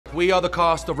We are the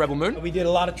cast of Rebel Moon. We did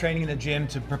a lot of training in the gym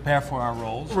to prepare for our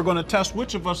roles. We're gonna test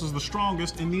which of us is the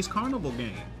strongest in these carnival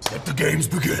games. Let the games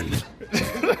begin. Be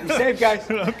safe, guys.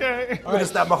 Okay. I'm gonna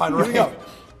stand behind Ray. Here we go.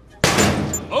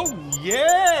 Oh,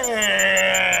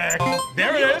 yeah!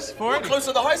 There it is. Close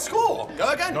to the high score. Go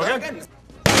again, go again.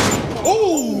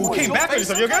 Ooh, came back on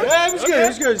yourself. You okay? Yeah, it was good, it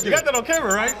was good, it was You good. got that on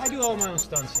camera, right? I do all my own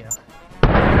stunts, yeah.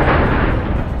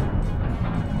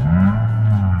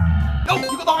 No, you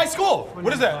got the high score.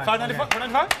 What is that? 595?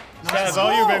 495? That's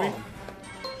all you, baby.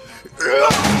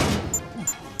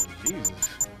 Jesus.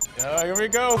 Yeah, here we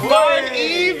go. 5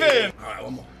 even. All right,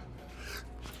 one more.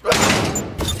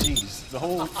 Jeez, the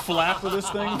whole flap of this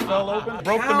thing fell open.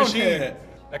 Broke the machine.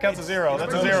 That counts as 0.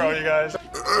 That's a 0, you guys.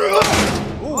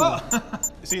 Ooh.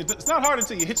 See, it's not hard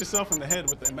until you hit yourself in the head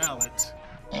with the mallet.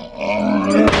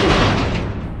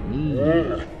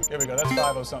 Here we go. That's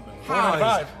 5 or something.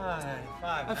 495. 5.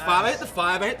 5. I hit the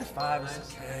 5. I hit the 5.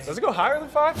 Okay. Does it go higher than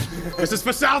 5? This is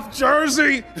for South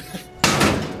Jersey.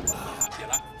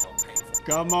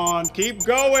 Come on, keep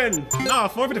going. No,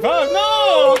 455.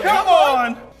 No, come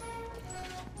on.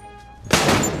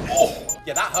 Oh,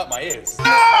 yeah, that hurt my ears. No!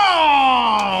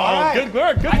 Right. Good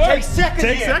work, good work. Take second.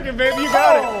 Take here. second, baby. You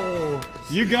got it.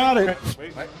 You got it.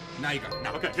 Wait. Now you go.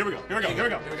 Now. Okay, here we go. Here we go. Here we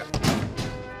go. Here we go.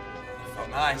 Oh,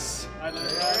 nice.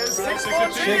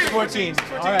 614.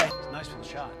 All right. Nice for the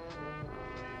shot.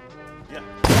 Yeah.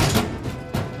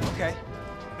 Okay. I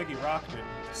think he rocked it.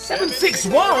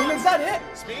 761. Is that it?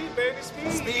 Speed, baby,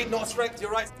 speed. Speed, not strength.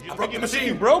 You're right. I broke the You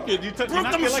machine. broke it. You knocked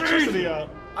the the electricity machine. out.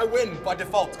 I win by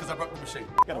default because I broke the machine.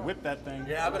 You gotta whip that thing.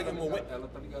 Yeah, I better give him more whip.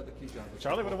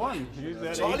 Charlie would have won.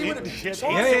 Charlie would have. Yeah,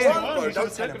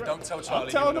 Don't tell him. Don't tell Charlie.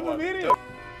 I'm telling him immediately.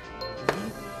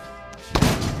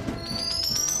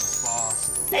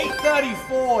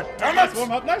 834. Nice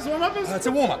warm up. Nice warm up. It's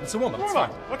a warm up. It's a warm up. Warm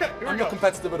up. Okay, here we I'm go. not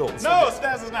competitive at all. No,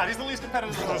 Staz is not. He's the least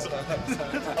competitive of us. Of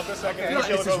the second. This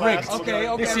is rigged. Okay,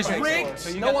 okay. This is okay. rigged.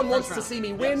 So no one wants to see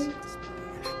me win. Here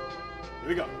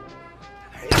we go.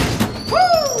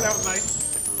 Woo! That was nice.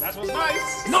 That was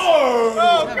nice. No!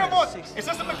 Oh, come on. It's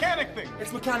just a mechanic thing.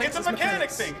 It's mechanics. It's a mechanic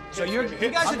thing. So you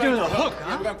guys are doing a hook, Yeah,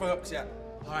 huh? we're going for hooks, yeah.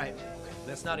 All right.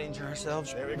 Let's not injure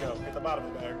ourselves. There we go. Hit the bottom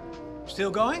of the bag.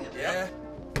 Still going? Yeah.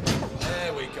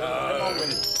 There we go.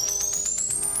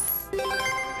 There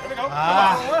we go. All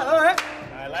right. All right,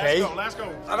 last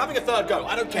go. I'm having a third go.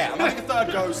 I don't care. I'm having a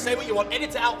third go. Say what you want. Edit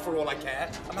it out for all I care.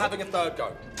 I'm having a third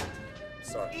go.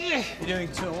 Sorry. You're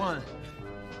doing 2 and 1.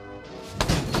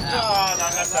 No,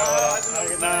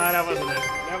 that wasn't it.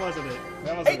 That wasn't it.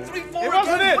 That wasn't 8, 3, 4 it. It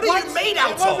wasn't again. it. What are you made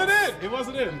out It wasn't it. It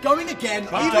wasn't it. Going again.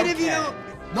 Even if you don't.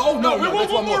 No, We there's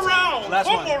want one more round. Last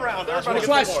one one. more round. I'm Everybody gonna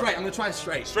try it gets one more. straight. I'm gonna try it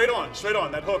straight. Straight on. Straight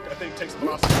on. That hook, I think, takes the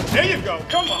velocity. There you go.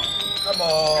 Come on. Come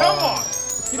on. Come on.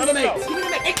 Give me the mate. Give me the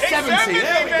mate. 870.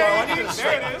 There we go. I need it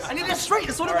straight. There it is. I need it straight.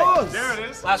 That's what it was. There it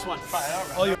is. Last one.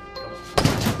 Gorgeous.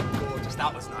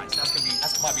 That was nice. That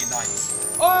might be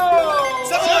nice. Oh!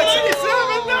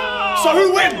 797. No! So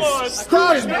who wins? Who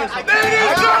wins?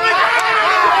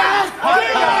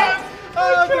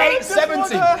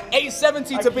 870.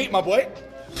 870 to beat my boy.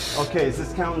 Okay, is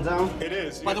this counting down? It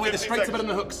is. By the way, the straights are better than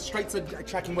the hooks. Straights are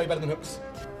tracking way better than hooks.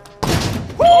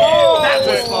 Oh, That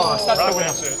was fast. That's the Rock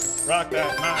winner. that shit. Rock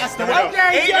that. Nice. That's the There we winner. go.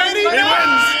 880. He wins.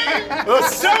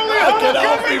 Get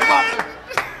off me, fuck.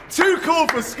 Too cool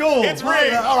for school. It's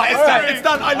rigged. All right, it's done. It's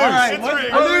done. I lose. It's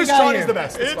rigged. I lose. Charlie's the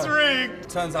best. It's rigged.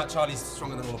 Turns out Charlie's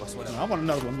stronger than all of us. Whatever. I want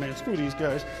another one, man. Screw these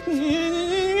guys.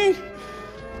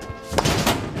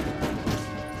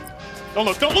 Don't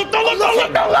look. Don't look. Don't look. Don't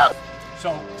look. Don't look.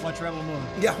 So, watch Rebel Moon.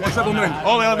 Yeah, watch Rebel Moon.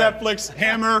 Only on Netflix.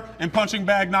 Hammer and punching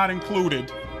bag not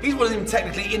included. He wasn't even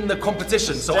technically in the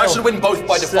competition, so I should win both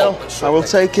by default. but sure. I will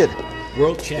take it.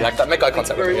 World champ. Like that. Make eye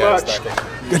contact with me. Very much.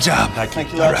 Good job.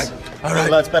 Thank you, lads. All right.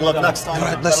 Lads, better luck next time.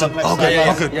 All right, listen. Okay, Oh, good.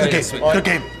 Yeah, Good yeah, game. sweet. Good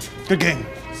game. Good game.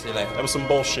 See you later. That was some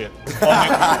bullshit.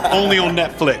 Only on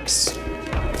Netflix.